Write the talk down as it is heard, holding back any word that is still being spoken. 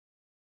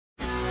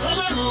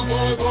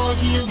boy, boy,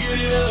 can you get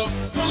it up?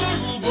 Tell that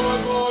rude boy,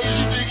 boy, is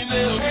you big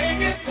enough? Take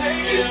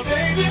it,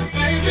 baby,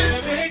 baby,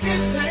 take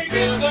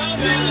it, love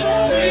me,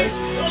 love me.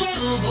 Tell that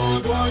rude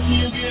boy, boy, can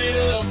you get it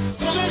up?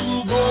 Tell that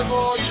rude boy,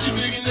 boy, is you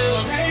big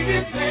enough? Take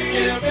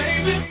it,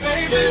 baby,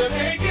 baby,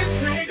 take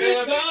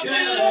it, love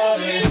me, love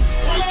me.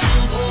 Tell that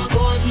rude boy,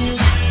 boy, can you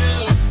get it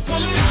up?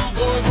 Tell that rude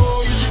boy,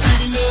 boy, is you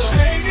big enough?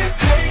 Take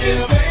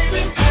it,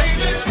 baby,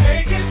 baby,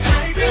 take it,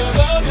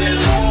 love me,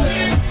 love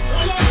me.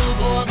 Tell that rude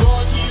boy,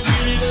 boy, can you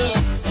get it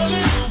up? Tell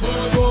that rude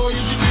boy, boy,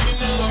 is you big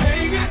enough?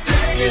 Take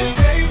it,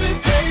 baby,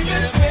 baby,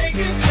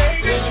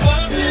 take it,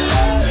 love me,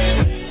 love me.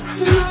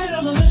 Tonight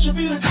I'ma let you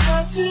be the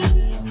captain.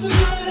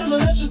 Tonight I'ma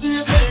let you do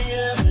your thing,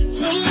 yeah.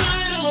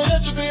 Tonight I'ma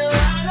let you be a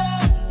rider.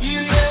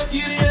 Giddy up,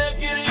 giddy up,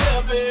 giddy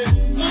up, babe.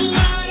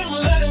 Tonight I'ma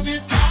let it be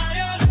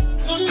fire.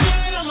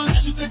 Tonight I'ma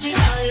let you take me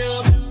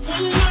higher.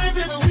 Tonight,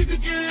 baby, we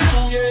could get it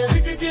on, yeah. We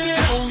could get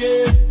it on,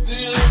 yeah. Do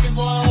you like it,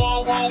 boy?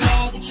 Want,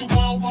 what you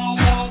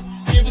want.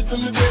 Give it to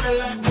me, baby,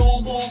 like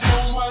boom, boom,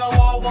 boom. What I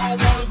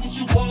want is what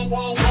you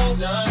want.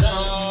 Nah.